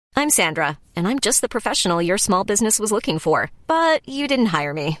I'm Sandra, and I'm just the professional your small business was looking for. But you didn't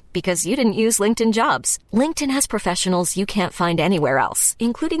hire me because you didn't use LinkedIn Jobs. LinkedIn has professionals you can't find anywhere else,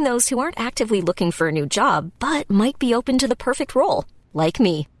 including those who aren't actively looking for a new job, but might be open to the perfect role, like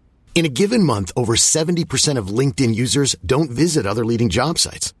me. In a given month, over 70% of LinkedIn users don't visit other leading job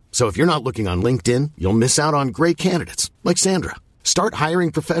sites. So if you're not looking on LinkedIn, you'll miss out on great candidates like Sandra. Start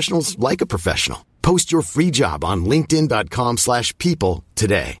hiring professionals like a professional. Post your free job on linkedin.com/people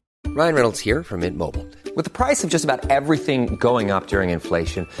today. Ryan Reynolds here from Mint Mobile. With the price of just about everything going up during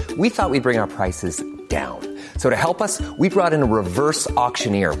inflation, we thought we'd bring our prices down. So to help us, we brought in a reverse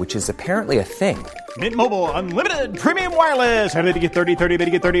auctioneer, which is apparently a thing. Mint Mobile Unlimited Premium Wireless. How to get 30, 30, how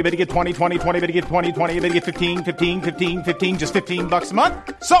to get 30, how to get 20, 20, 20, how to get 20, 20, how to get 15, 15, 15, 15, just $15 a month?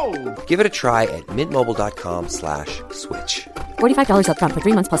 Sold! Give it a try at mintmobile.com/switch. $45 up front for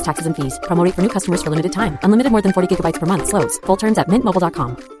 3 months plus taxes and fees. Promo rate for new customers for limited time. Unlimited more than 40 gigabytes per month. Slows full terms at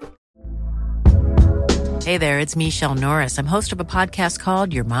mintmobile.com. Hey there, it's Michelle Norris. I'm host of a podcast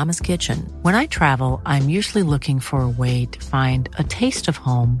called Your Mama's Kitchen. When I travel, I'm usually looking for a way to find a taste of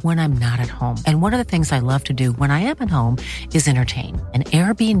home when I'm not at home. And one of the things I love to do when I am at home is entertain. And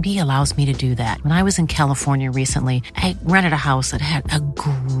Airbnb allows me to do that. When I was in California recently, I rented a house that had a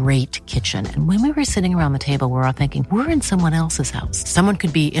great kitchen. And when we were sitting around the table, we were all thinking, we're in someone else's house. Someone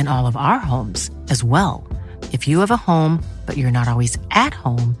could be in all of our homes as well. If you have a home, but you're not always at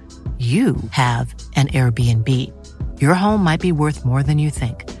home, you have an Airbnb. Your home might be worth more than you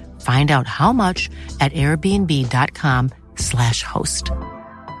think. Find out how much at airbnb.com/host.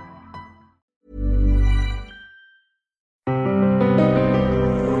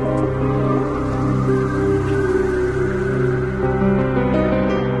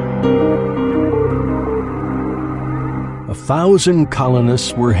 A 1,000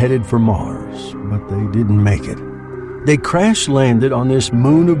 colonists were headed for Mars, but they didn't make it. They crash-landed on this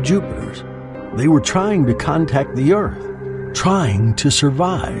moon of Jupiter's. They were trying to contact the Earth, trying to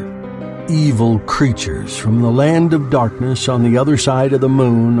survive. Evil creatures from the land of darkness on the other side of the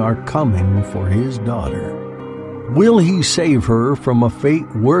moon are coming for his daughter. Will he save her from a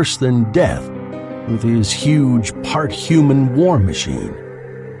fate worse than death with his huge part-human war machine?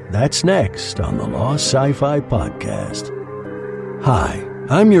 That's next on the Lost Sci-Fi Podcast. Hi,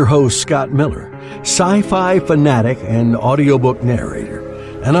 I'm your host, Scott Miller, sci-fi fanatic and audiobook narrator,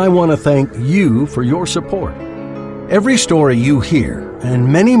 and I want to thank you for your support. Every story you hear,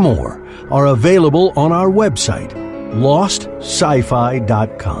 and many more, are available on our website,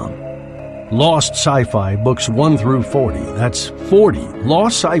 LostSci-Fi.com. Lost Sci-Fi books 1 through 40, that's 40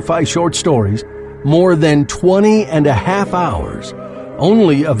 Lost Sci-Fi short stories, more than 20 and a half hours,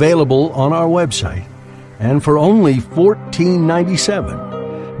 only available on our website, and for only $14.97.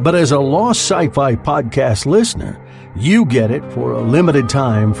 But as a Lost Sci-Fi Podcast listener, you get it for a limited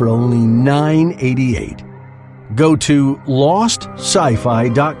time for only $9.88. Go to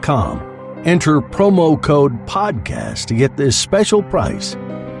LostSci-Fi.com, enter promo code PODCAST to get this special price,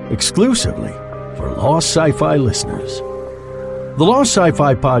 exclusively for Lost Sci-Fi listeners. The Lost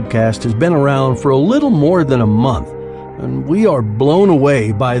Sci-Fi Podcast has been around for a little more than a month, and we are blown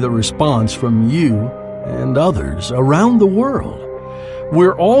away by the response from you and others around the world.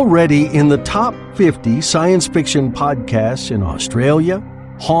 We're already in the top 50 science fiction podcasts in Australia,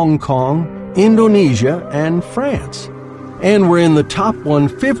 Hong Kong, Indonesia, and France. And we're in the top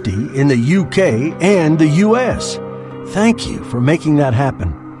 150 in the UK and the US. Thank you for making that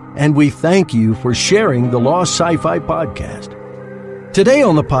happen. And we thank you for sharing the Lost Sci-Fi Podcast. Today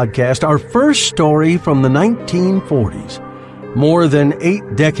on the podcast, our first story from the 1940s. More than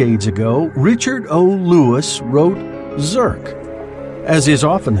 8 decades ago, Richard O. Lewis wrote Zurk. As is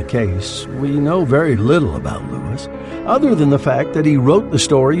often the case, we know very little about Lewis, other than the fact that he wrote the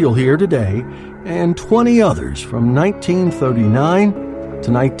story you'll hear today and 20 others from 1939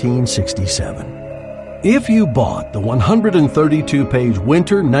 to 1967. If you bought the 132-page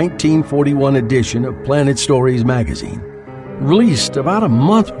winter 1941 edition of Planet Stories magazine, released about a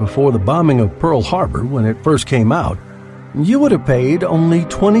month before the bombing of Pearl Harbor when it first came out, you would have paid only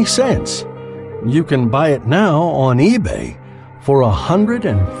 20 cents. You can buy it now on eBay for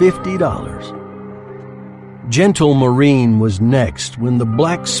 $150. Gentle Marine was next when the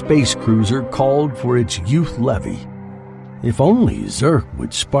black space cruiser called for its youth levy. If only Zurk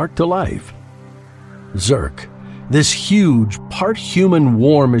would spark to life. Zurk, this huge part-human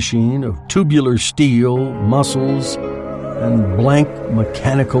war machine of tubular steel, muscles, and blank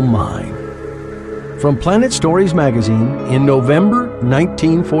mechanical mind. From Planet Stories magazine in November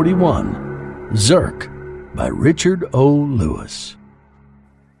 1941, Zurk by Richard O. Lewis.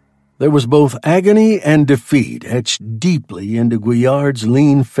 There was both agony and defeat etched deeply into Guillard's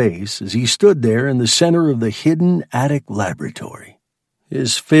lean face as he stood there in the center of the hidden attic laboratory.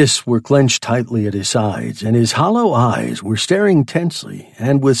 His fists were clenched tightly at his sides, and his hollow eyes were staring tensely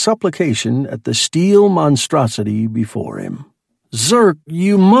and with supplication at the steel monstrosity before him. "Zurk,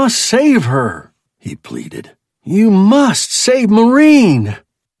 you must save her," he pleaded. "You must save Marine."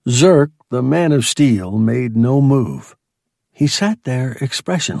 Zurk, the man of steel, made no move. He sat there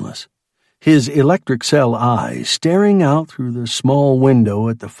expressionless, his electric cell eyes staring out through the small window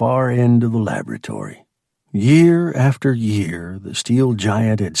at the far end of the laboratory. Year after year, the steel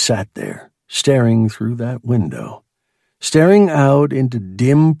giant had sat there, staring through that window, staring out into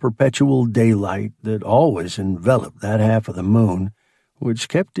dim perpetual daylight that always enveloped that half of the moon, which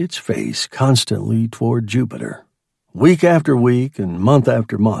kept its face constantly toward Jupiter. Week after week and month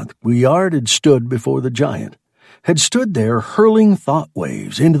after month, Guillard had stood before the giant, had stood there hurling thought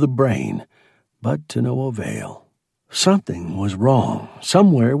waves into the brain, but to no avail. Something was wrong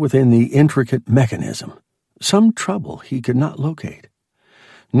somewhere within the intricate mechanism, some trouble he could not locate.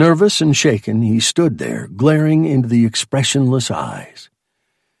 Nervous and shaken, he stood there, glaring into the expressionless eyes.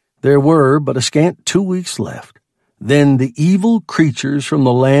 There were but a scant 2 weeks left. Then the evil creatures from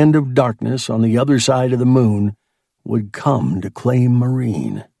the land of darkness on the other side of the moon would come to claim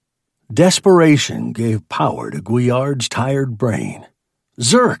Marine. Desperation gave power to Guillard's tired brain.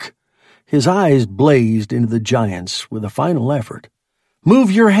 "Zurk!" His eyes blazed into the giant's with a final effort.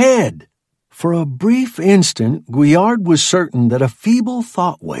 "Move your head!" For a brief instant, Guillard was certain that a feeble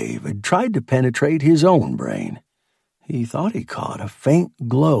thought wave had tried to penetrate his own brain. He thought he caught a faint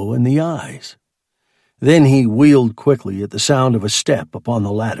glow in the eyes. Then he wheeled quickly at the sound of a step upon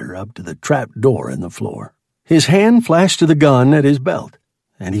the ladder up to the trap door in the floor. His hand flashed to the gun at his belt,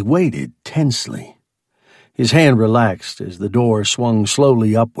 and he waited tensely. His hand relaxed as the door swung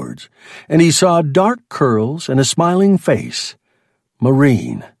slowly upwards, and he saw dark curls and a smiling face.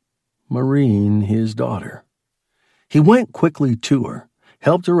 Marine, his daughter. He went quickly to her,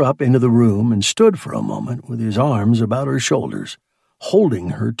 helped her up into the room, and stood for a moment with his arms about her shoulders, holding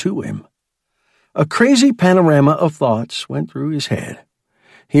her to him. A crazy panorama of thoughts went through his head.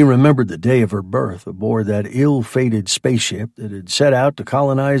 He remembered the day of her birth aboard that ill-fated spaceship that had set out to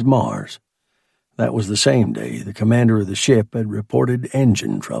colonize Mars. That was the same day the commander of the ship had reported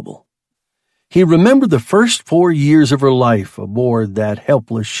engine trouble. He remembered the first 4 years of her life aboard that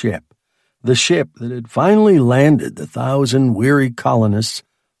helpless ship, the ship that had finally landed the 1,000 weary colonists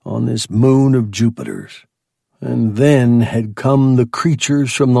on this moon of Jupiter's. And then had come the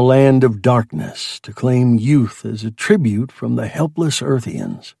creatures from the land of darkness to claim youth as a tribute from the helpless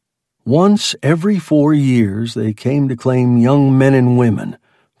Earthians. Once every 4 years they came to claim young men and women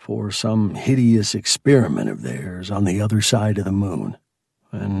for some hideous experiment of theirs on the other side of the moon.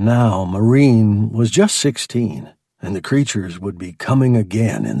 And now Marine was just 16, and the creatures would be coming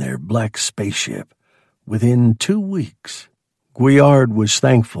again in their black spaceship within 2 weeks. Guillard was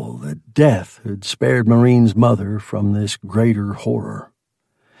thankful that death had spared Marine's mother from this greater horror.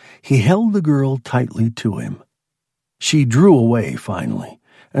 He held the girl tightly to him. She drew away finally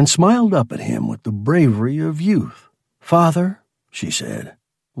and smiled up at him with the bravery of youth. "Father," she said,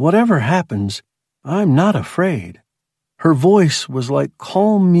 "whatever happens, I'm not afraid." Her voice was like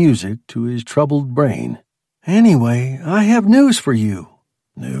calm music to his troubled brain. "Anyway, I have news for you."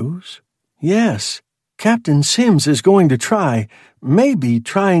 "News?" "Yes. Captain Sims is going to try, maybe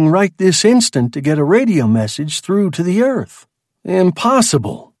trying right this instant to get a radio message through to the Earth."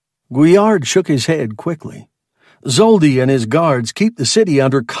 "Impossible." Guillard shook his head quickly. "Zoldy and his guards keep the city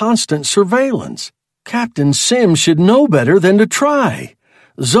under constant surveillance. Captain Sims should know better than to try.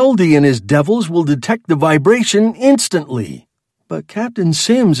 Zoldy and his devils will detect the vibration instantly." "But Captain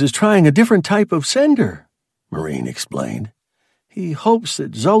Sims is trying a different type of sender," Marine explained. "He hopes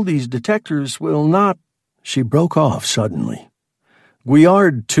that Zoldy's detectors will not—" She broke off suddenly.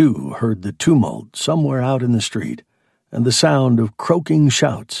 Guillard, too, heard the tumult somewhere out in the street and the sound of croaking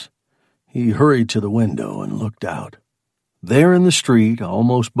shouts. He hurried to the window and looked out. There in the street,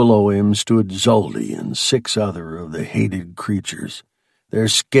 almost below him, stood Zoldy and 6 other of the hated creatures, their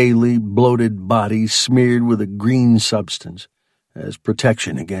scaly, bloated bodies smeared with a green substance as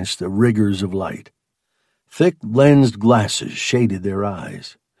protection against the rigors of light. Thick lensed glasses shaded their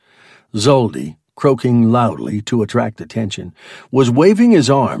eyes. Zoldy, croaking loudly to attract attention, was waving his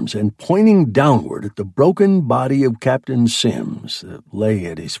arms and pointing downward at the broken body of Captain Sims that lay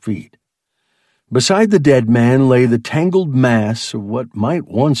at his feet. Beside the dead man lay the tangled mass of what might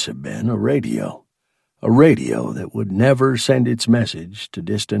once have been a radio that would never send its message to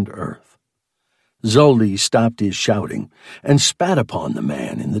distant Earth. Zuldi stopped his shouting and spat upon the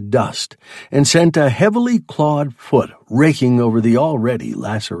man in the dust and sent a heavily clawed foot raking over the already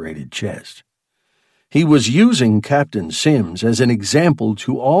lacerated chest. He was using Captain Sims as an example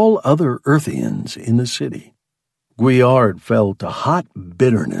to all other Earthians in the city. Guillard felt a hot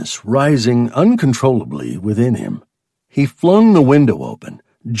bitterness rising uncontrollably within him. He flung the window open,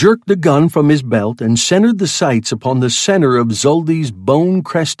 jerked the gun from his belt, and centered the sights upon the center of Zuldi's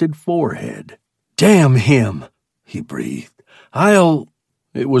bone-crested forehead. "Damn him," he breathed.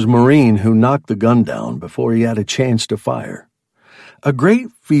 It was Marine who knocked the gun down before he had a chance to fire. A great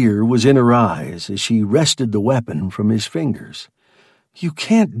fear was in her eyes as she wrested the weapon from his fingers. "You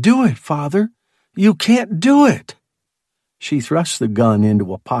can't do it, Father. You can't do it." She thrust the gun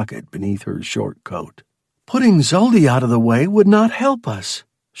into a pocket beneath her short coat. "Putting Zuldi out of the way would not help us,"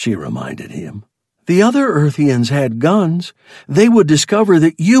 she reminded him. "The other Earthians had guns. They would discover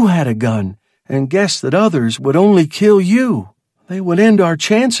that you had a gun and guess that others would only kill you. They would end our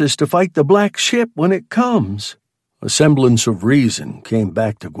chances to fight the Black Ship when it comes." A semblance of reason came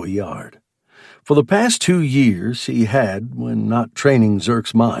back to Guillard. For the past 2 years he had, when not training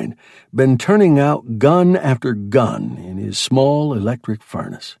Zurk's mind, been turning out gun after gun in his small electric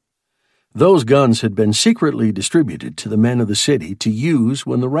furnace. Those guns had been secretly distributed to the men of the city to use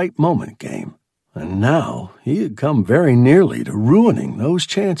when the right moment came, and now he had come very nearly to ruining those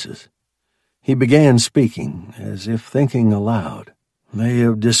chances. He began speaking, as if thinking aloud. "They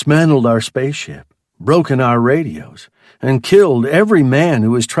have dismantled our spaceship, broken our radios, and killed every man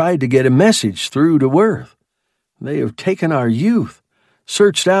who has tried to get a message through to Earth. They have taken our youth,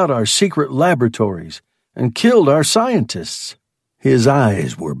 searched out our secret laboratories, and killed our scientists." His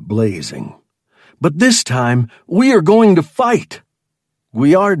eyes were blazing. "But this time, we are going to fight."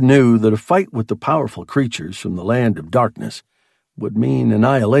 Guillard knew that a fight with the powerful creatures from the land of darkness would mean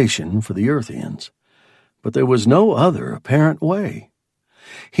annihilation for the Earthians, but there was no other apparent way.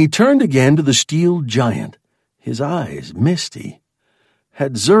 He turned again to the steel giant, his eyes misty.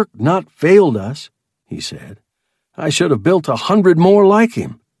 "Had Zurk not failed us," he said, "I should have built 100 more like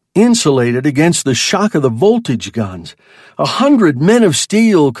him, insulated against the shock of the voltage guns. 100 men of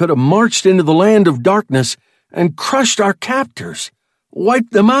steel could have marched into the land of darkness and crushed our captors,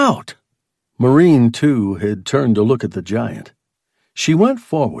 wiped them out." Marine, too, had turned to look at the giant. She went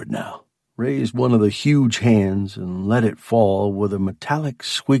forward now, raised one of the huge hands, and let it fall with a metallic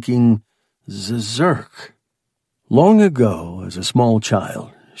squeaking Zurk. Long ago, as a small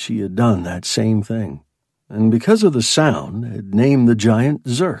child, she had done that same thing, and because of the sound had named the giant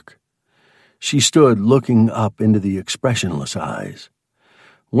Zurk. She stood looking up into the expressionless eyes.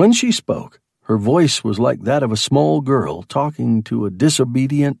 When she spoke, her voice was like that of a small girl talking to a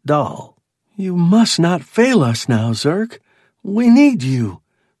disobedient doll. "You must not fail us now, Zurk. We need you.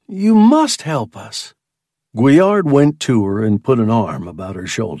 You must help us." Guillard went to her and put an arm about her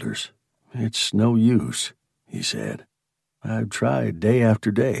shoulders. "It's no use," he said. "I've tried day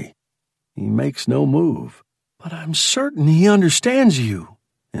after day. He makes no move." "But I'm certain he understands you,"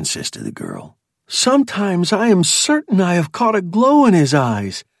 insisted the girl. "Sometimes I am certain I have caught a glow in his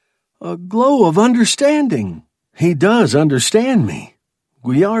eyes, a glow of understanding." "He does understand me."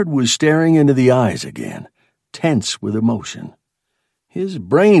 Guillard was staring into the eyes again, tense with emotion. "His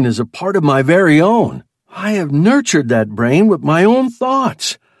brain is a part of my very own. I have nurtured that brain with my own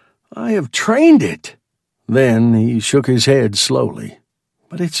thoughts. I have trained it." Then he shook his head slowly.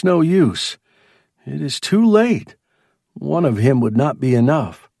 "But it's no use. It is too late. One of him would not be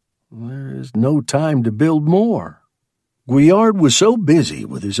enough. There is no time to build more." Guillard was so busy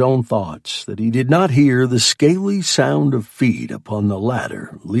with his own thoughts that he did not hear the scaly sound of feet upon the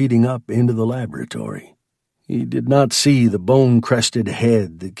ladder leading up into the laboratory. He did not see the bone-crested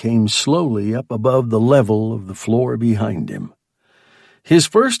head that came slowly up above the level of the floor behind him. His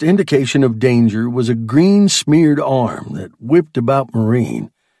first indication of danger was a green-smeared arm that whipped about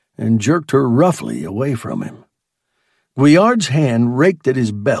Marine and jerked her roughly away from him. Guillard's hand raked at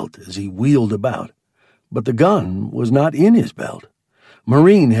his belt as he wheeled about, but the gun was not in his belt.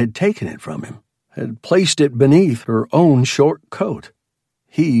 Marine had taken it from him, had placed it beneath her own short coat.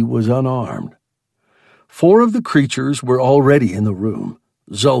 He was unarmed. 4 of the creatures were already in the room,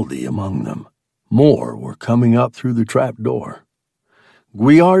 Zuldi among them. More were coming up through the trap door.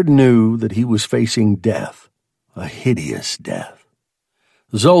 Guillard knew that he was facing death, a hideous death.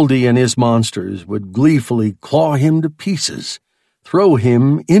 Zuldi and his monsters would gleefully claw him to pieces, throw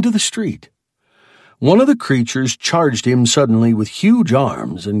him into the street. One of the creatures charged him suddenly with huge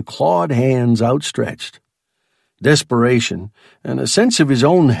arms and clawed hands outstretched. Desperation and a sense of his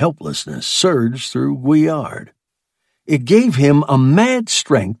own helplessness surged through Guillard. It gave him a mad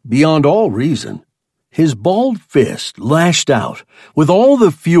strength beyond all reason, His balled fist lashed out with all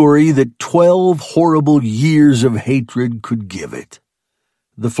the fury that 12 horrible years of hatred could give it.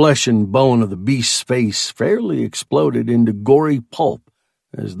 The flesh and bone of the beast's face fairly exploded into gory pulp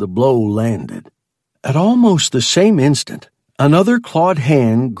as the blow landed. At almost the same instant, another clawed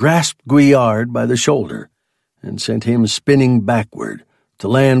hand grasped Guillard by the shoulder and sent him spinning backward to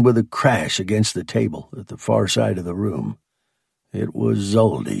land with a crash against the table at the far side of the room. It was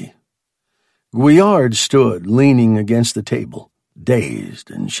Zoldy. Guillard stood leaning against the table, dazed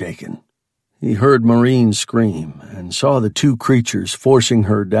and shaken. He heard Maureen scream and saw the two creatures forcing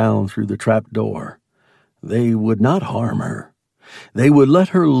her down through the trap door. They would not harm her. They would let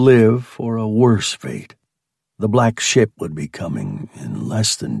her live for a worse fate. The black ship would be coming in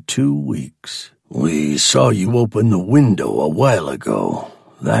less than 2 weeks. "We saw you open the window a while ago.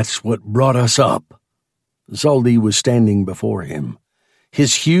 That's what brought us up." Zoldy was standing before him,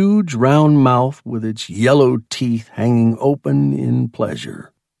 his huge round mouth with its yellow teeth hanging open in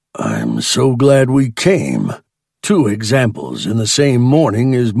pleasure. "I'm so glad we came. 2 examples in the same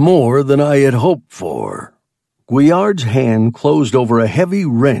morning is more than I had hoped for." Guillard's hand closed over a heavy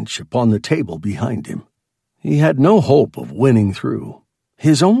wrench upon the table behind him. He had no hope of winning through.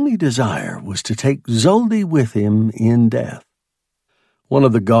 His only desire was to take Zoldy with him in death. One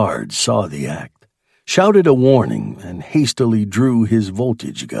of the guards saw the act, shouted a warning, and hastily drew his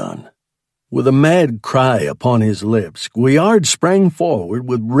voltage gun. With a mad cry upon his lips, Guillard sprang forward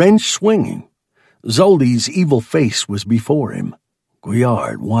with wrench swinging. Zoldy's evil face was before him.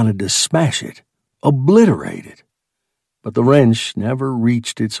 Guillard wanted to smash it, obliterate it, but the wrench never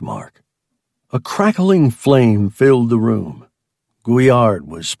reached its mark. A crackling flame filled the room. Guillard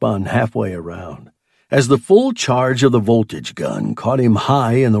was spun halfway around as the full charge of the voltage gun caught him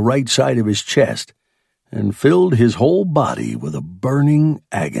high in the right side of his chest and filled his whole body with a burning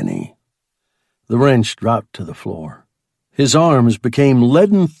agony. The wrench dropped to the floor. His arms became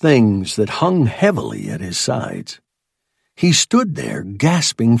leaden things that hung heavily at his sides. He stood there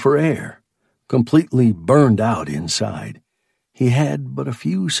gasping for air, completely burned out inside. He had but a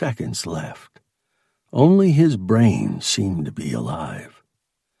few seconds left. Only his brain seemed to be alive.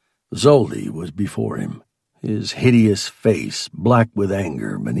 Zoldy was before him, his hideous face black with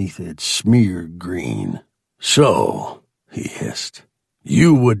anger beneath its smeared green. "So," he hissed,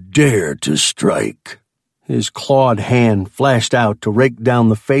 "you would dare to strike." His clawed hand flashed out to rake down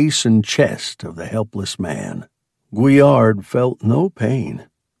the face and chest of the helpless man. Guillard felt no pain.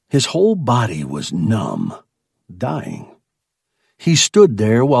 His whole body was numb, dying. He stood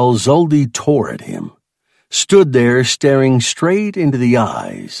there while Zoldy tore at him, stood there staring straight into the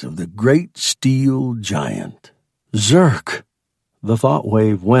eyes of the great steel giant. "Zurk!" The thought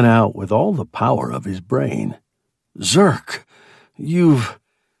wave went out with all the power of his brain. "Zurk, you've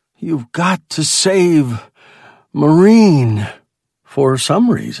got to save Maureen." For some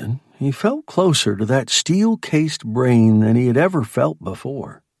reason, he felt closer to that steel-cased brain than he had ever felt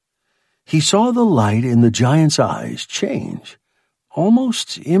before. He saw the light in the giant's eyes change,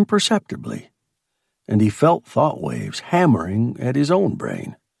 almost imperceptibly, and he felt thought waves hammering at his own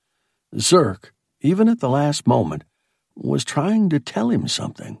brain. Zurk, even at the last moment, was trying to tell him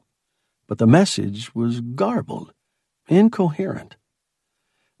something, but the message was garbled, incoherent.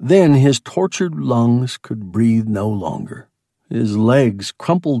 Then his tortured lungs could breathe no longer. His legs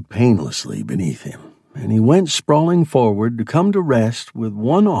crumpled painlessly beneath him, and he went sprawling forward to come to rest with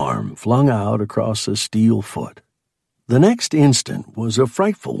one arm flung out across a steel foot. The next instant was a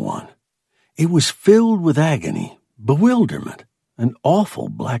frightful one. It was filled with agony, bewilderment, and awful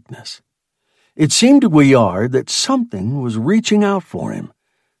blackness. It seemed to Guillard that something was reaching out for him,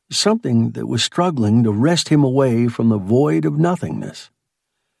 something that was struggling to wrest him away from the void of nothingness.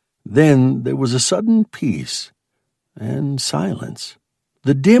 Then there was a sudden peace and silence.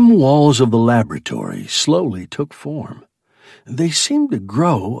 The dim walls of the laboratory slowly took form. They seemed to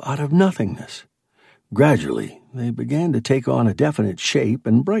grow out of nothingness. Gradually, they began to take on a definite shape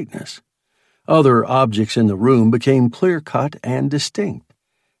and brightness. Other objects in the room became clear-cut and distinct,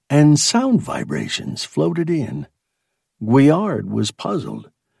 and sound vibrations floated in. Guillard was puzzled.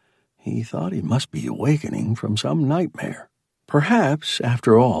 He thought he must be awakening from some nightmare. Perhaps,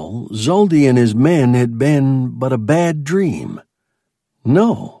 after all, Zoldy and his men had been but a bad dream.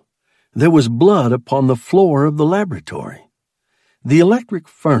 No, there was blood upon the floor of the laboratory. The electric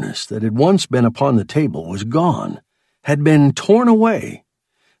furnace that had once been upon the table was gone, had been torn away.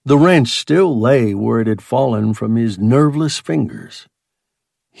 The wrench still lay where it had fallen from his nerveless fingers.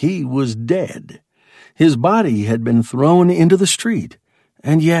 He was dead. His body had been thrown into the street,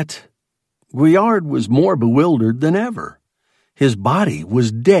 and yet Guillard was more bewildered than ever. His body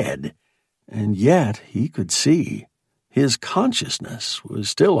was dead, and yet he could see. His consciousness was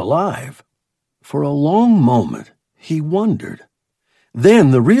still alive. For a long moment, he wondered.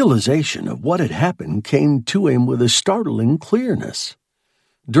 Then the realization of what had happened came to him with a startling clearness.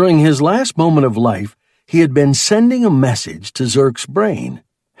 During his last moment of life, he had been sending a message to Zurk's brain,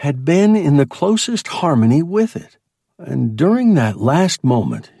 had been in the closest harmony with it. And during that last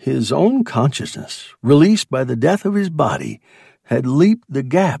moment, his own consciousness, released by the death of his body, had leaped the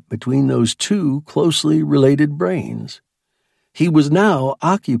gap between those two closely related brains. He was now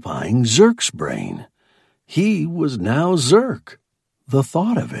occupying Zurk's brain. He was now Zurk. The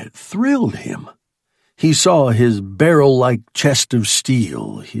thought of it thrilled him. He saw his barrel-like chest of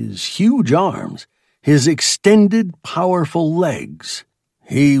steel, his huge arms, his extended, powerful legs.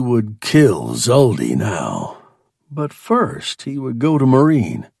 He would kill Zuldy now. But first he would go to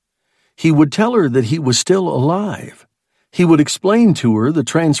Maureen. He would tell her that he was still alive. He would explain to her the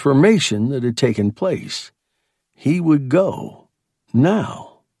transformation that had taken place. He would go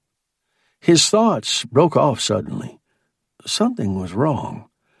now. His thoughts broke off suddenly. Something was wrong.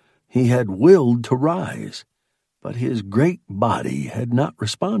 He had willed to rise, but his great body had not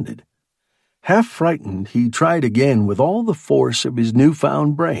responded. Half frightened, he tried again with all the force of his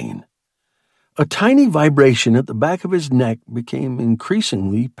newfound brain. A tiny vibration at the back of his neck became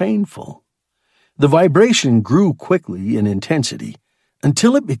increasingly painful. The vibration grew quickly in intensity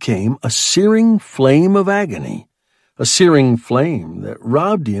until it became a searing flame of agony, a searing flame that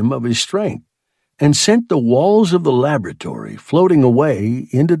robbed him of his strength and sent the walls of the laboratory floating away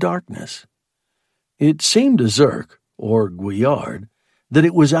into darkness. It seemed to Zurk, or Guillard, that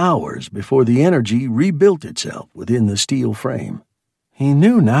it was hours before the energy rebuilt itself within the steel frame. He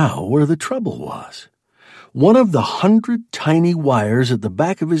knew now where the trouble was. One of the 100 tiny wires at the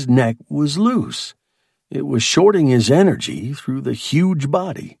back of his neck was loose. It was shorting his energy through the huge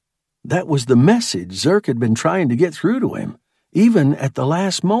body. That was the message Zurk had been trying to get through to him, even at the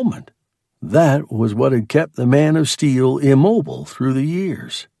last moment. That was what had kept the man of steel immobile through the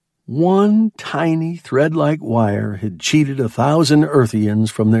years. One tiny thread-like wire had cheated 1,000 Earthians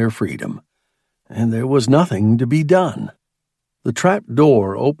from their freedom, and there was nothing to be done. The trap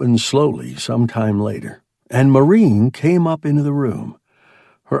door opened slowly some time later, and Maureen came up into the room.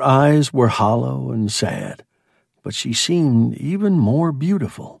 Her eyes were hollow and sad, but she seemed even more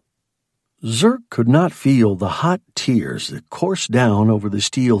beautiful. Zurk could not feel the hot tears that coursed down over the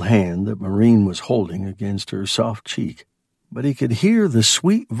steel hand that Maureen was holding against her soft cheek, but he could hear the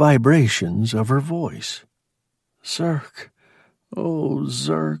sweet vibrations of her voice. "Zurk, oh,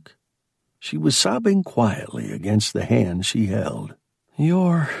 Zurk." She was sobbing quietly against the hand she held.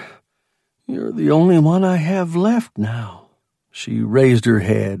 You're the only one I have left now." She raised her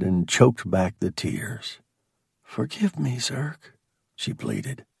head and choked back the tears. "Forgive me, Zurk," she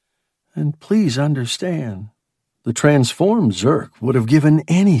pleaded, "and please understand." The transformed Zurk would have given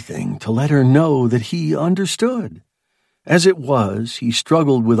anything to let her know that he understood. As it was, he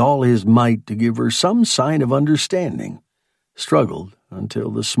struggled with all his might to give her some sign of understanding, struggled until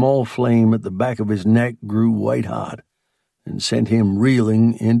the small flame at the back of his neck grew white-hot and sent him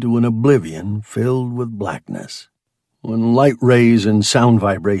reeling into an oblivion filled with blackness. When light rays and sound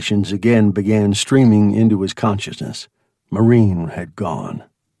vibrations again began streaming into his consciousness, Maureen had gone.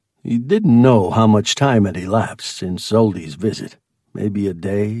 He didn't know how much time had elapsed since Zuldy's visit. Maybe a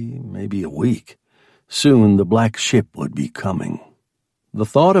day, maybe a week. Soon the black ship would be coming. The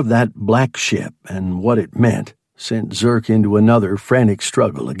thought of that black ship and what it meant sent Zurk into another frantic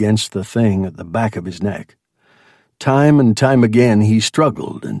struggle against the thing at the back of his neck. Time and time again he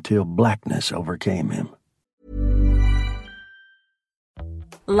struggled until blackness overcame him.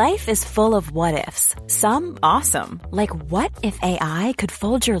 Life is full of what-ifs. Some awesome, like what if AI could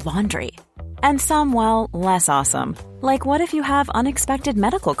fold your laundry? And some, well, less awesome, like what if you have unexpected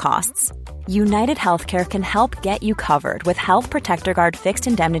medical costs? United Healthcare can help get you covered with Health Protector Guard fixed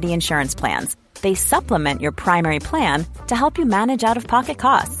indemnity insurance plans. They supplement your primary plan to help you manage out-of-pocket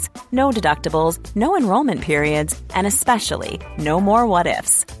costs. No deductibles, no enrollment periods, and especially no more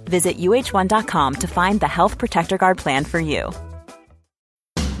what-ifs. Visit UH1.com to find the Health Protector Guard plan for you.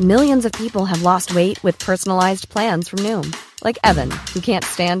 Millions of people have lost weight with personalized plans from Noom. Like Evan, who can't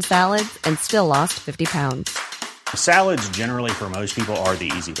stand salads and still lost 50 pounds. Salads generally for most people are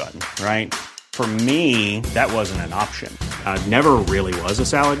the easy button, right? For me, that wasn't an option. I never really was a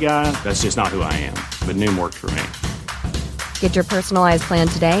salad guy. That's just not who I am. But Noom worked for me. Get your personalized plan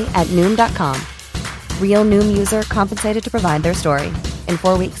today at Noom.com. Real Noom user compensated to provide their story. In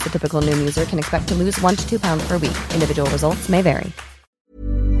 4 weeks, the typical Noom user can expect to lose 1 to 2 pounds per week. Individual results may vary.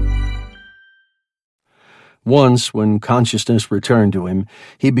 Once, when consciousness returned to him,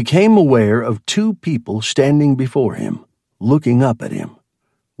 he became aware of two people standing before him, looking up at him.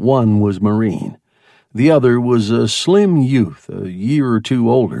 One was Maureen. The other was a slim youth, a year or two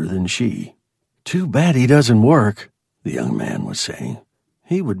older than she. "Too bad he doesn't work," the young man was saying.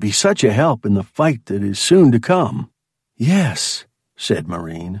 "He would be such a help in the fight that is soon to come." "Yes," said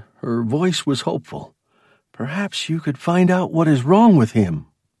Maureen. Her voice was hopeful. "Perhaps you could find out what is wrong with him."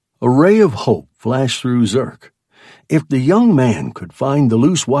 A ray of hope flashed through Zurk. If the young man could find the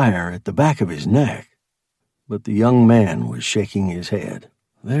loose wire at the back of his neck. But the young man was shaking his head.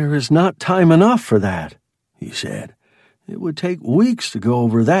 "There is not time enough for that," he said. "It would take weeks to go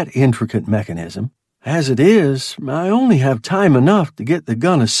over that intricate mechanism. As it is, I only have time enough to get the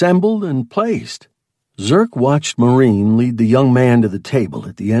gun assembled and placed." Zurk watched Maureen lead the young man to the table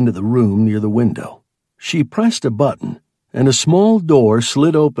at the end of the room near the window. She pressed a button, and a small door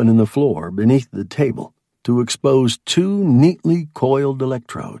slid open in the floor beneath the table to expose two neatly coiled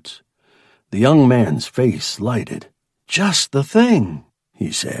electrodes. The young man's face lighted. "Just the thing,"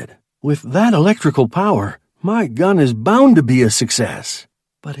 he said. "With that electrical power, my gun is bound to be a success."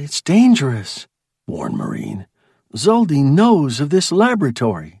 "But it's dangerous," warned Maureen. "Zoldy knows of this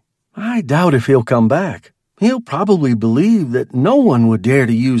laboratory. I doubt if he'll come back. He'll probably believe that no one would dare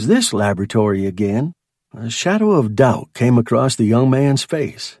to use this laboratory again." A shadow of doubt came across the young man's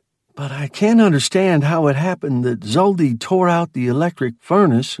face. "But I can't understand how it happened that Zoldy tore out the electric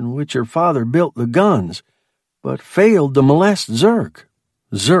furnace in which her father built the guns, but failed to molest Zurk."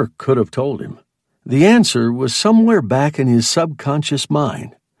 Zurk could have told him. The answer was somewhere back in his subconscious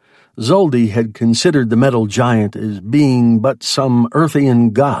mind. Zoldy had considered the metal giant as being but some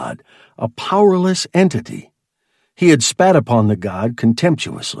Earthian god, a powerless entity. He had spat upon the god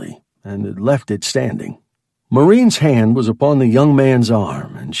contemptuously and had left it standing. Maureen's hand was upon the young man's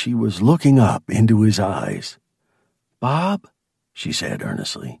arm, and she was looking up into his eyes. "Bob," she said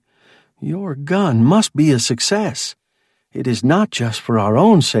earnestly, "your gun must be a success. It is not just for our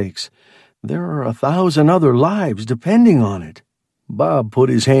own sakes. There are 1,000 other lives depending on it." Bob put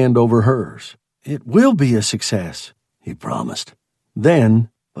his hand over hers. "It will be a success," he promised. Then,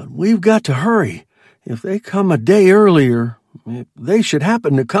 "But we've got to hurry. If they come a day earlier, if they should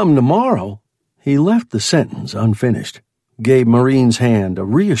happen to come tomorrow." He left the sentence unfinished, gave Maureen's hand a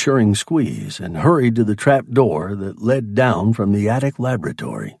reassuring squeeze, and hurried to the trap door that led down from the attic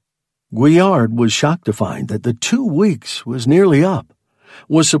laboratory. Guillard was shocked to find that the 2 weeks was nearly up,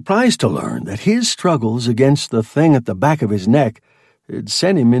 was surprised to learn that his struggles against the thing at the back of his neck had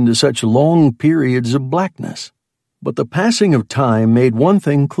sent him into such long periods of blackness. But the passing of time made one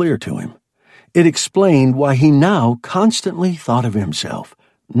thing clear to him. It explained why he now constantly thought of himself,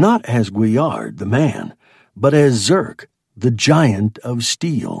 not as Guillard, the man, but as Zurk, the giant of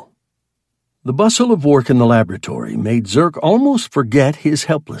steel. The bustle of work in the laboratory made Zurk almost forget his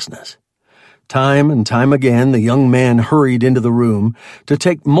helplessness. Time and time again the young man hurried into the room to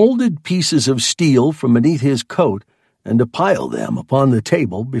take molded pieces of steel from beneath his coat and to pile them upon the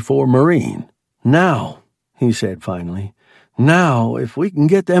table before Maureen. "Now," he said finally, "now, if we can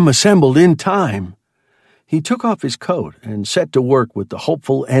get them assembled in time." He took off his coat and set to work with the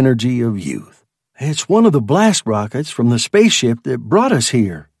hopeful energy of youth. "It's one of the blast rockets from the spaceship that brought us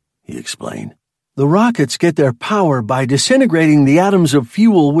here," he explained. "The rockets get their power by disintegrating the atoms of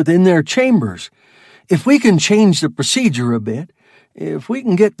fuel within their chambers. If we can change the procedure a bit, if we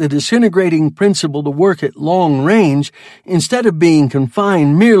can get the disintegrating principle to work at long range instead of being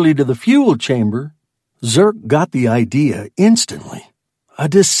confined merely to the fuel chamber." Zurk got the idea instantly. A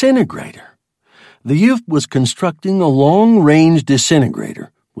disintegrator. The youth was constructing a long-range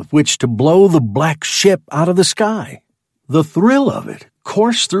disintegrator with which to blow the black ship out of the sky. The thrill of it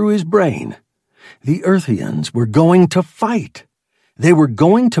coursed through his brain. The Earthians were going to fight. They were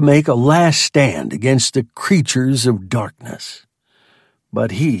going to make a last stand against the creatures of darkness.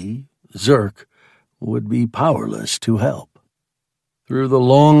 But he, Zurk, would be powerless to help. Through the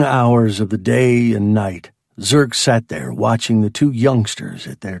long hours of the day and night, Zurk sat there watching the two youngsters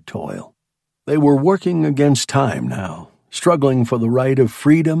at their toil. They were working against time now, struggling for the right of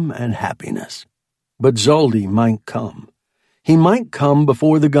freedom and happiness. But Zoldy might come. He might come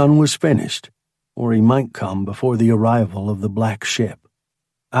before the gun was finished, or he might come before the arrival of the black ship.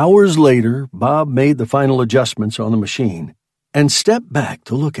 Hours later, Bob made the final adjustments on the machine and stepped back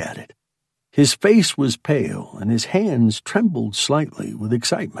to look at it. His face was pale and his hands trembled slightly with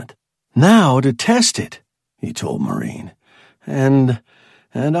excitement. "Now to test it," he told Maureen. And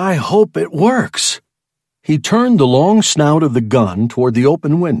I hope it works." He turned the long snout of the gun toward the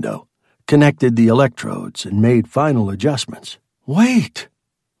open window, connected the electrodes, and made final adjustments. "Wait!"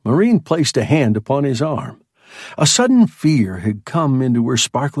 Maureen placed a hand upon his arm. A sudden fear had come into her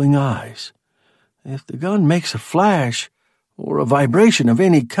sparkling eyes. If the gun makes a flash, or a vibration of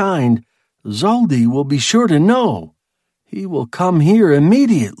any kind, Zoldy will be sure to know. He will come here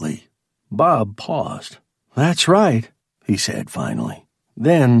immediately. Bob paused. That's right, he said finally.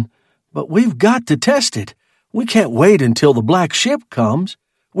 Then, but we've got to test it. We can't wait until the black ship comes.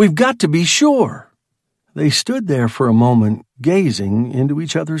 We've got to be sure. They stood there for a moment, gazing into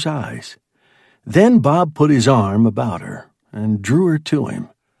each other's eyes. Then Bob put his arm about her and drew her to him.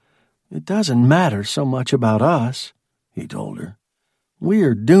 It doesn't matter so much about us, he told her. We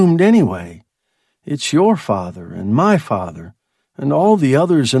are doomed anyway. It's your father and my father and all the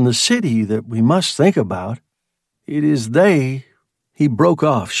others in the city that we must think about. It is they. He broke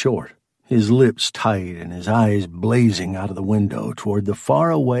off short, his lips tight and his eyes blazing out of the window toward the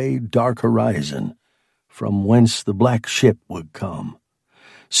faraway dark horizon from whence the black ship would come.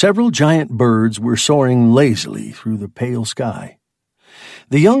 Several giant birds were soaring lazily through the pale sky.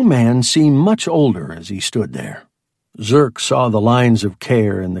 The young man seemed much older as he stood there. Zurk saw the lines of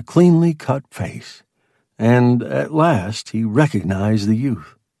care in the cleanly cut face, and at last he recognized the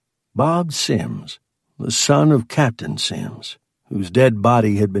youth. Bob Sims, the son of Captain Sims, whose dead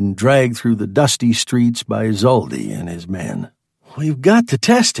body had been dragged through the dusty streets by Zoldy and his men. We've got to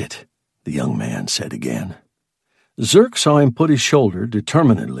test it, the young man said again. Zurk saw him put his shoulder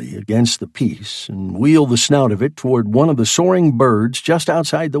determinedly against the piece and wheel the snout of it toward one of the soaring birds just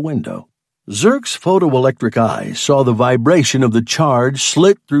outside the window. Zurk's photoelectric eyes saw the vibration of the charge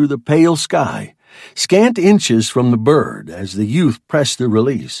slit through the pale sky, scant inches from the bird as the youth pressed the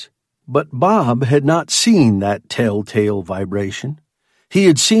release. But Bob had not seen that telltale vibration. He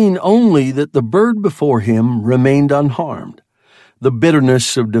had seen only that the bird before him remained unharmed. The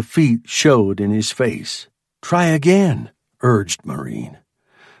bitterness of defeat showed in his face. Try again, urged Marine.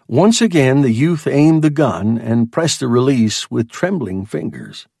 Once again the youth aimed the gun and pressed the release with trembling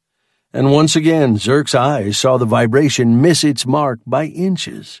fingers. And once again Zurk's eyes saw the vibration miss its mark by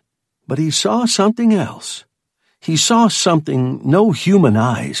inches. But he saw something else. He saw something no human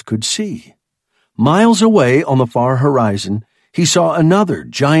eyes could see. Miles away on the far horizon, he saw another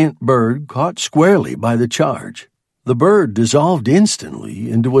giant bird caught squarely by the charge. The bird dissolved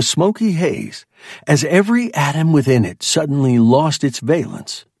instantly into a smoky haze as every atom within it suddenly lost its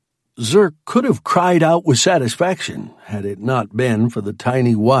valence. Zurk could have cried out with satisfaction had it not been for the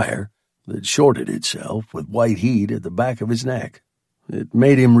tiny wire that shorted itself with white heat at the back of his neck. It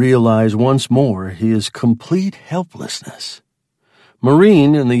made him realize once more his complete helplessness.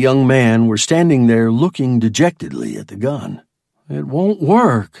 Marine and the young man were standing there looking dejectedly at the gun. It won't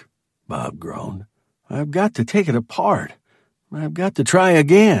work, Bob groaned. I've got to take it apart. I've got to try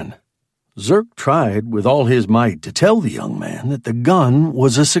again. Zurk tried with all his might to tell the young man that the gun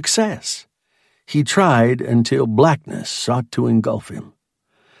was a success. He tried until blackness sought to engulf him.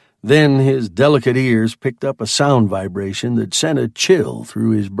 Then his delicate ears picked up a sound vibration that sent a chill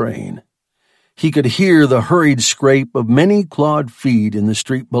through his brain. He could hear the hurried scrape of many clawed feet in the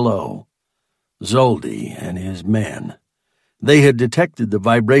street below. Zoldy and his men. They had detected the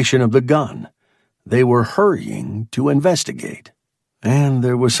vibration of the gun. They were hurrying to investigate. And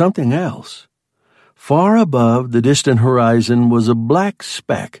there was something else. Far above the distant horizon was a black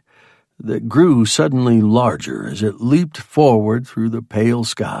speck that grew suddenly larger as it leaped forward through the pale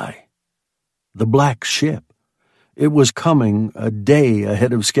sky. The black ship. It was coming a day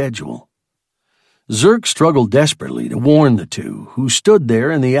ahead of schedule. Zurk struggled desperately to warn the two who stood there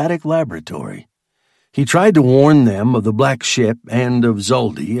in the attic laboratory. He tried to warn them of the black ship and of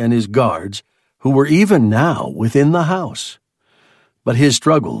Zoldy and his guards, who were even now within the house. But his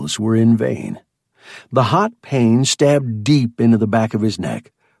struggles were in vain. The hot pain stabbed deep into the back of his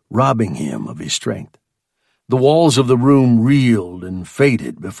neck, robbing him of his strength. The walls of the room reeled and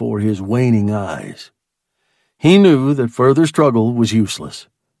faded before his waning eyes. He knew that further struggle was useless.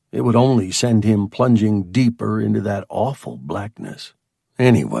 It would only send him plunging deeper into that awful blackness.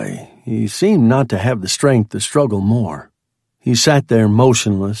 Anyway, he seemed not to have the strength to struggle more. He sat there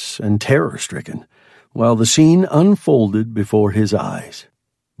motionless and terror-stricken, while the scene unfolded before his eyes.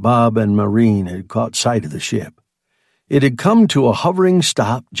 Bob and Marine had caught sight of the ship. It had come to a hovering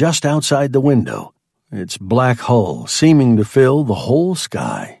stop just outside the window, its black hull seeming to fill the whole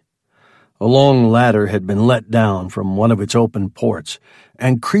sky. A long ladder had been let down from one of its open ports,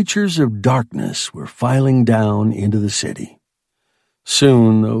 and creatures of darkness were filing down into the city.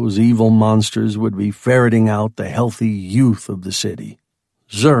 Soon those evil monsters would be ferreting out the healthy youth of the city.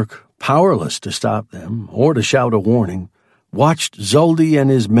 Zurk, powerless to stop them or to shout a warning, watched Zoldy and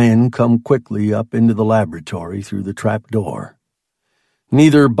his men come quickly up into the laboratory through the trap door.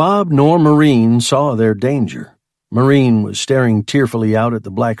 Neither Bob nor Maureen saw their danger. Maureen was staring tearfully out at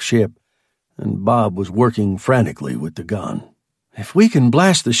the black ship, and Bob was working frantically with the gun. "If we can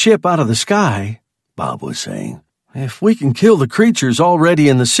blast the ship out of the sky," Bob was saying, "if we can kill the creatures already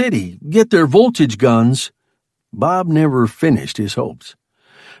in the city, get their voltage guns—" Bob never finished his hopes.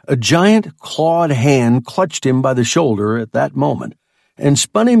 A giant clawed hand clutched him by the shoulder at that moment and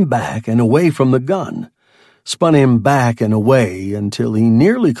spun him back and away from the gun, spun him back and away until he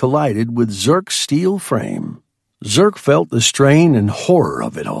nearly collided with Zurk's steel frame. Zurk felt the strain and horror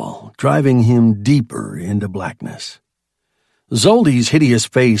of it all, driving him deeper into blackness. Zoldy's hideous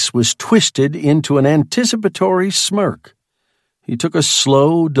face was twisted into an anticipatory smirk. He took a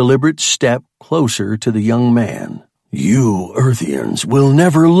slow, deliberate step closer to the young man. "You Earthians will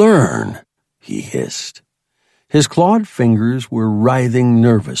never learn," he hissed. His clawed fingers were writhing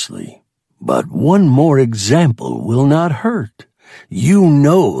nervously. "But one more example will not hurt. You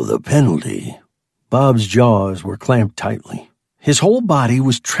know the penalty." Bob's jaws were clamped tightly. His whole body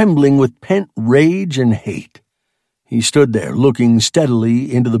was trembling with pent rage and hate. He stood there looking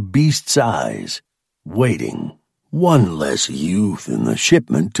steadily into the beast's eyes, waiting. "One less youth in the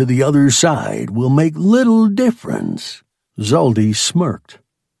shipment to the other side will make little difference." Zoldy smirked.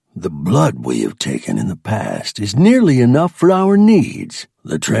 "The blood we have taken in the past is nearly enough for our needs.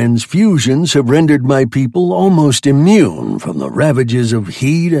 The transfusions have rendered my people almost immune from the ravages of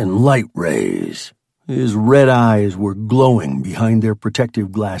heat and light rays." His red eyes were glowing behind their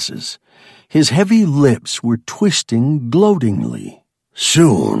protective glasses. His heavy lips were twisting gloatingly.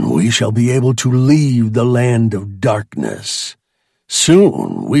 "Soon we shall be able to leave the land of darkness.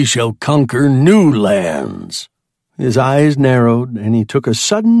 Soon we shall conquer new lands." His eyes narrowed, and he took a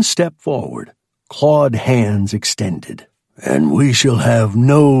sudden step forward, clawed hands extended. "And we shall have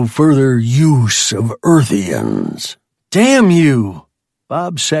no further use of Earthians." "Damn you!"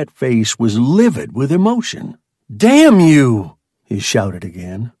 Bob's set face was livid with emotion. "Damn you!" he shouted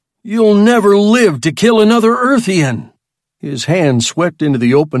again. "You'll never live to kill another Earthian." His hand swept into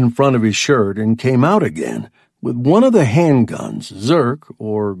the open front of his shirt and came out again with one of the handguns Zurk,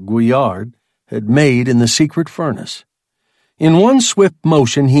 or Guillard, had made in the secret furnace. In one swift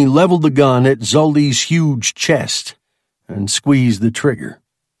motion he leveled the gun at Zoldy's huge chest and squeezed the trigger.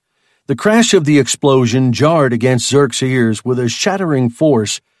 The crash of the explosion jarred against Zurk's ears with a shattering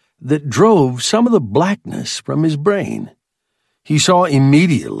force that drove some of the blackness from his brain. He saw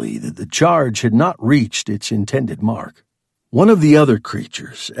immediately that the charge had not reached its intended mark. One of the other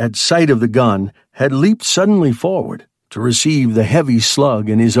creatures, at sight of the gun, had leaped suddenly forward to receive the heavy slug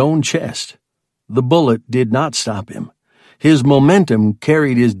in his own chest. The bullet did not stop him. His momentum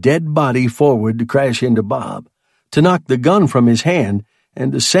carried his dead body forward to crash into Bob, to knock the gun from his hand,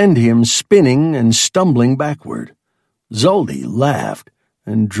 and to send him spinning and stumbling backward. Zoldy laughed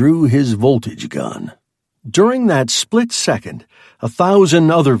and drew his voltage gun. During that split second, 1,000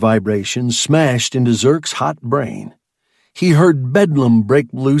 other vibrations smashed into Zurk's hot brain. He heard bedlam break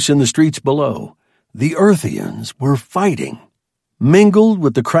loose in the streets below. The Earthians were fighting. Mingled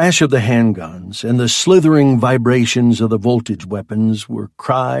with the crash of the handguns and the slithering vibrations of the voltage weapons were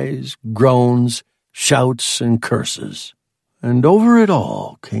cries, groans, shouts, and curses. And over it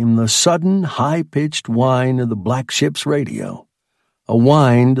all came the sudden, high-pitched whine of the black ship's radio, a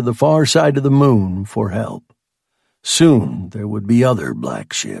whine to the far side of the moon for help. Soon there would be other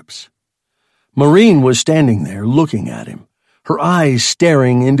black ships. Maureen was standing there looking at him, her eyes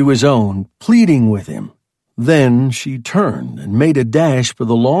staring into his own, pleading with him. Then she turned and made a dash for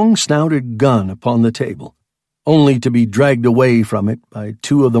the long-snouted gun upon the table, only to be dragged away from it by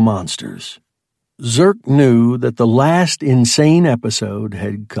two of the monsters. Zurk knew that the last insane episode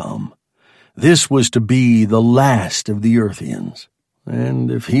had come. This was to be the last of the Earthians,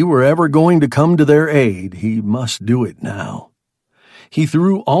 and if he were ever going to come to their aid, he must do it now. He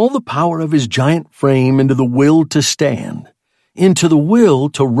threw all the power of his giant frame into the will to stand, into the will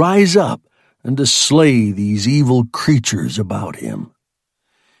to rise up and to slay these evil creatures about him.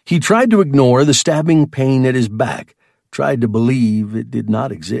 He tried to ignore the stabbing pain at his back, tried to believe it did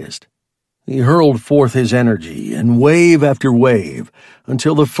not exist. He hurled forth his energy in wave after wave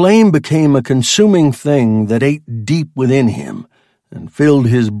until the flame became a consuming thing that ate deep within him and filled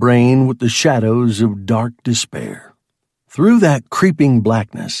his brain with the shadows of dark despair. Through that creeping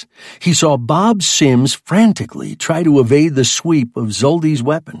blackness, he saw Bob Sims frantically try to evade the sweep of Zoldy's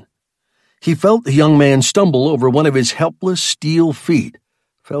weapon. He felt the young man stumble over one of his helpless steel feet,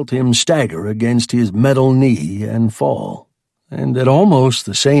 felt him stagger against his metal knee and fall. And at almost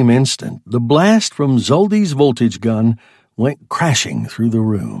the same instant, the blast from Zoldy's voltage gun went crashing through the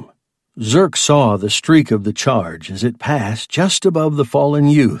room. Zurk saw the streak of the charge as it passed just above the fallen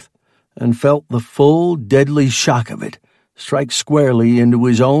youth and felt the full, deadly shock of it strike squarely into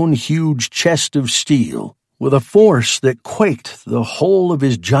his own huge chest of steel with a force that quaked the whole of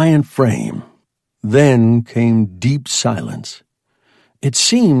his giant frame. Then came deep silence. It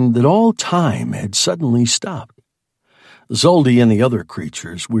seemed that all time had suddenly stopped. Zoldy and the other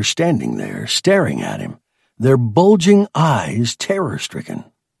creatures were standing there, staring at him, their bulging eyes terror-stricken.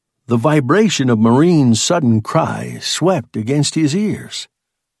 The vibration of Marine's sudden cry swept against his ears.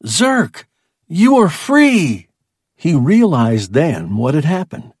 "Zurk, you are free!" He realized then what had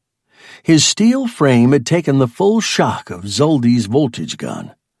happened. His steel frame had taken the full shock of Zoldy's voltage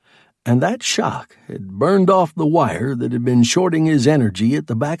gun, and that shock had burned off the wire that had been shorting his energy at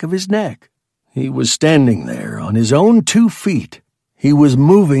the back of his neck. He was standing there on his own 2 feet. He was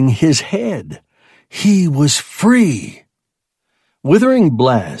moving his head. He was free. Withering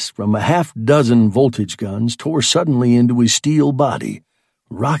blasts from a half-dozen voltage guns tore suddenly into his steel body,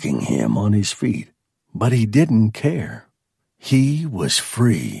 rocking him on his feet. But he didn't care. He was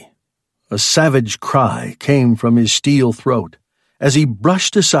free. A savage cry came from his steel throat as he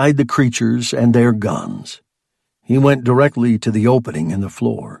brushed aside the creatures and their guns. He went directly to the opening in the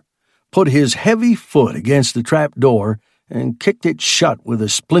floor, put his heavy foot against the trap door, and kicked it shut with a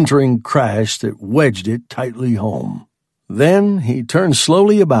splintering crash that wedged it tightly home. Then he turned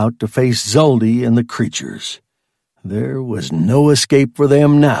slowly about to face Zoldy and the creatures. There was no escape for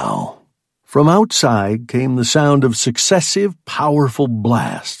them now. From outside came the sound of successive, powerful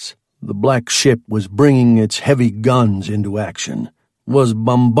blasts. The black ship was bringing its heavy guns into action, was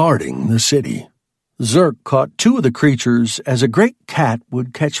bombarding the city. Zurk caught 2 of the creatures as a great cat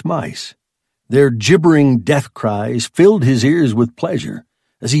would catch mice. Their gibbering death cries filled his ears with pleasure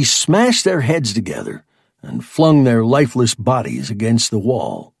as he smashed their heads together and flung their lifeless bodies against the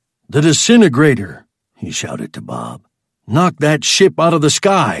wall. "The disintegrator!" he shouted to Bob. "Knock that ship out of the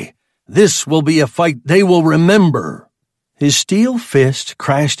sky! This will be a fight they will remember!" His steel fist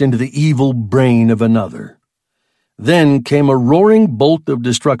crashed into the evil brain of another. Then came a roaring bolt of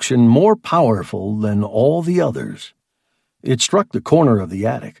destruction more powerful than all the others. It struck the corner of the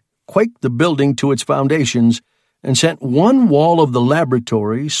attic, quaked the building to its foundations, and sent one wall of the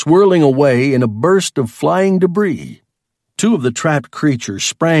laboratory swirling away in a burst of flying debris. 2 of the trapped creatures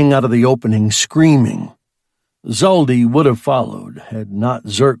sprang out of the opening, screaming. Zoldy would have followed had not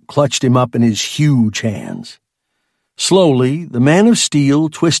Zurk clutched him up in his huge hands. Slowly, the man of steel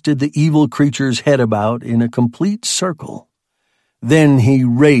twisted the evil creature's head about in a complete circle. Then he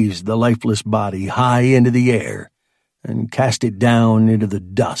raised the lifeless body high into the air and cast it down into the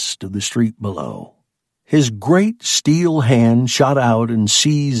dust of the street below. His great steel hand shot out and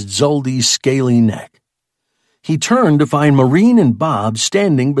seized Zoldy's scaly neck. He turned to find Marine and Bob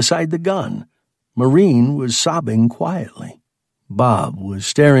standing beside the gun. Marine was sobbing quietly. Bob was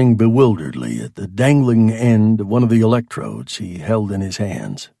staring bewilderedly at the dangling end of one of the electrodes he held in his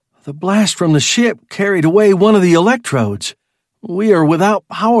hands. "The blast from the ship carried away one of the electrodes. We are without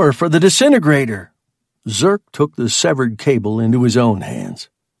power for the disintegrator." Zurk took the severed cable into his own hands.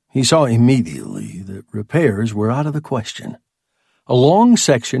 He saw immediately that repairs were out of the question. A long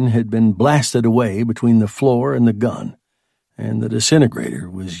section had been blasted away between the floor and the gun, and the disintegrator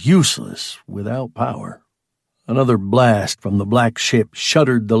was useless without power. Another blast from the black ship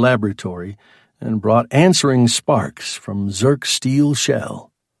shuttered the laboratory and brought answering sparks from Zurk's steel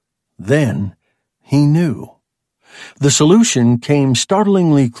shell. Then he knew. The solution came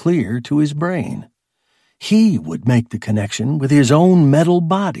startlingly clear to his brain. He would make the connection with his own metal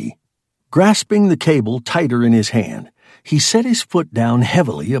body. Grasping the cable tighter in his hand, he set his foot down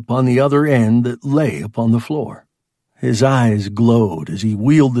heavily upon the other end that lay upon the floor. His eyes glowed as he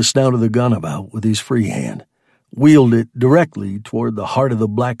wheeled the snout of the gun about with his free hand, wheeled it directly toward the heart of the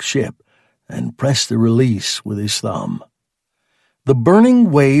black ship, and pressed the release with his thumb. The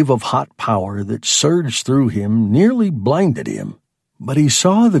burning wave of hot power that surged through him nearly blinded him, but he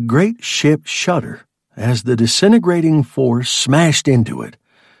saw the great ship shudder as the disintegrating force smashed into it,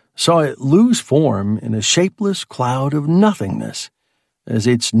 saw it lose form in a shapeless cloud of nothingness as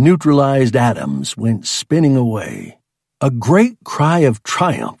its neutralized atoms went spinning away. A great cry of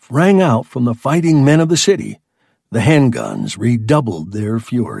triumph rang out from the fighting men of the city. The handguns redoubled their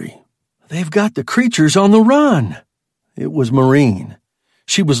fury. "They've got the creatures on the run!" It was Marine.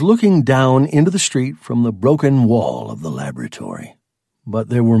 She was looking down into the street from the broken wall of the laboratory. But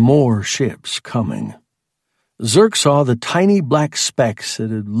there were more ships coming. Zurk saw the tiny black specks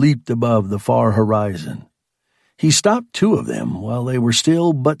that had leaped above the far horizon. He stopped 2 of them while they were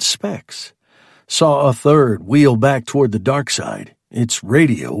still but specks, saw a third wheel back toward the dark side, its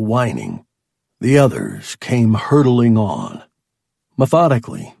radio whining. The others came hurtling on.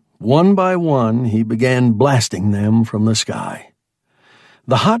 Methodically, one by one, he began blasting them from the sky.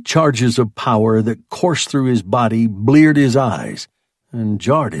 The hot charges of power that coursed through his body bleared his eyes and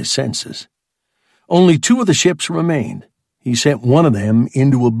jarred his senses. Only 2 of the ships remained. He sent one of them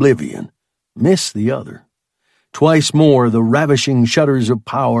into oblivion, missed the other. Twice more the ravishing shudders of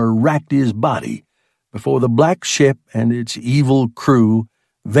power racked his body before the black ship and its evil crew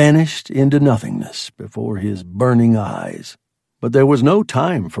vanished into nothingness before his burning eyes. But there was no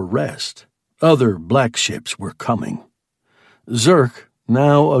time for rest. Other black ships were coming. Zurk,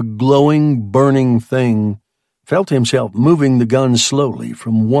 now a glowing, burning thing, felt himself moving the gun slowly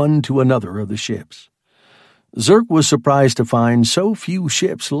from one to another of the ships. Zurk was surprised to find so few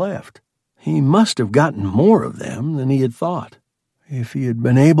ships left. He must have gotten more of them than he had thought. If he had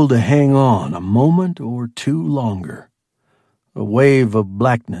been able to hang on a moment or 2 longer. A wave of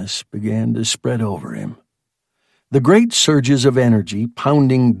blackness began to spread over him. The great surges of energy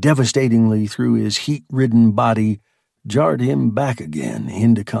pounding devastatingly through his heat-ridden body jarred him back again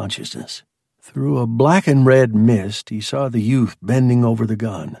into consciousness. Through a black and red mist, he saw the youth bending over the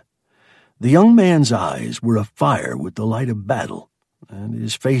gun. The young man's eyes were afire with the light of battle, and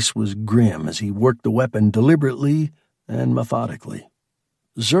his face was grim as he worked the weapon deliberately and methodically.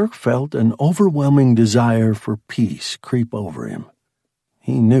 Zurk felt an overwhelming desire for peace creep over him.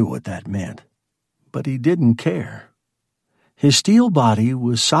 He knew what that meant, but he didn't care. His steel body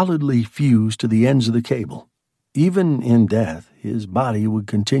was solidly fused to the ends of the cable. Even in death, his body would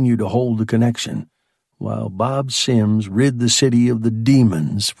continue to hold the connection, while Bob Sims rid the city of the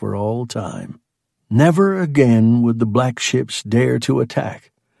demons for all time. Never again would the black ships dare to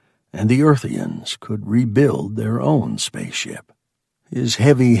attack, and the Earthians could rebuild their own spaceship. His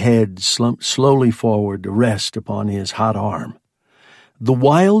heavy head slumped slowly forward to rest upon his hot arm. The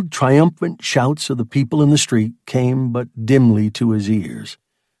wild, triumphant shouts of the people in the street came but dimly to his ears,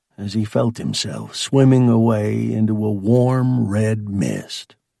 as he felt himself swimming away into a warm red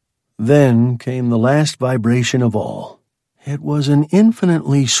mist. Then came the last vibration of all. It was an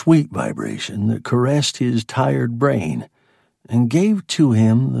infinitely sweet vibration that caressed his tired brain and gave to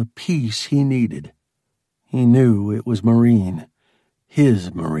him the peace he needed. He knew it was Marine,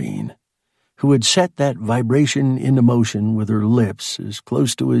 his Marine, who had set that vibration into motion with her lips as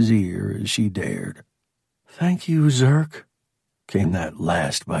close to his ear as she dared. "Thank you, Zurk," came that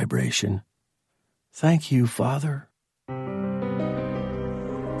last vibration. "Thank you, Father."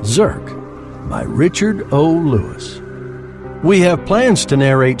 Zurk by Richard O. Lewis. We have plans to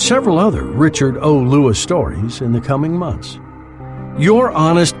narrate several other Richard O. Lewis stories in the coming months. Your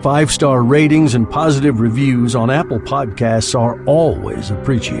honest 5-star ratings and positive reviews on Apple Podcasts are always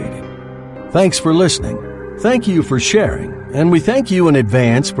appreciated. Thanks for listening. Thank you for sharing, and we thank you in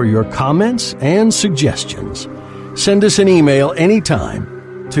advance for your comments and suggestions. Send us an email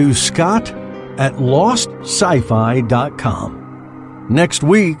anytime to scott@lostsci-fi.com. Next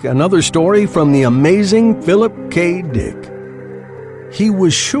week, another story from the amazing Philip K. Dick. He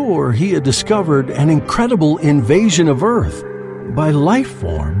was sure he had discovered an incredible invasion of Earth by life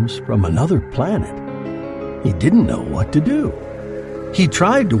forms from another planet. He didn't know what to do. He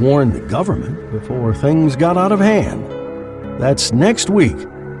tried to warn the government before things got out of hand. That's next week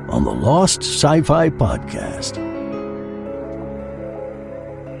on the Lost Sci-Fi Podcast.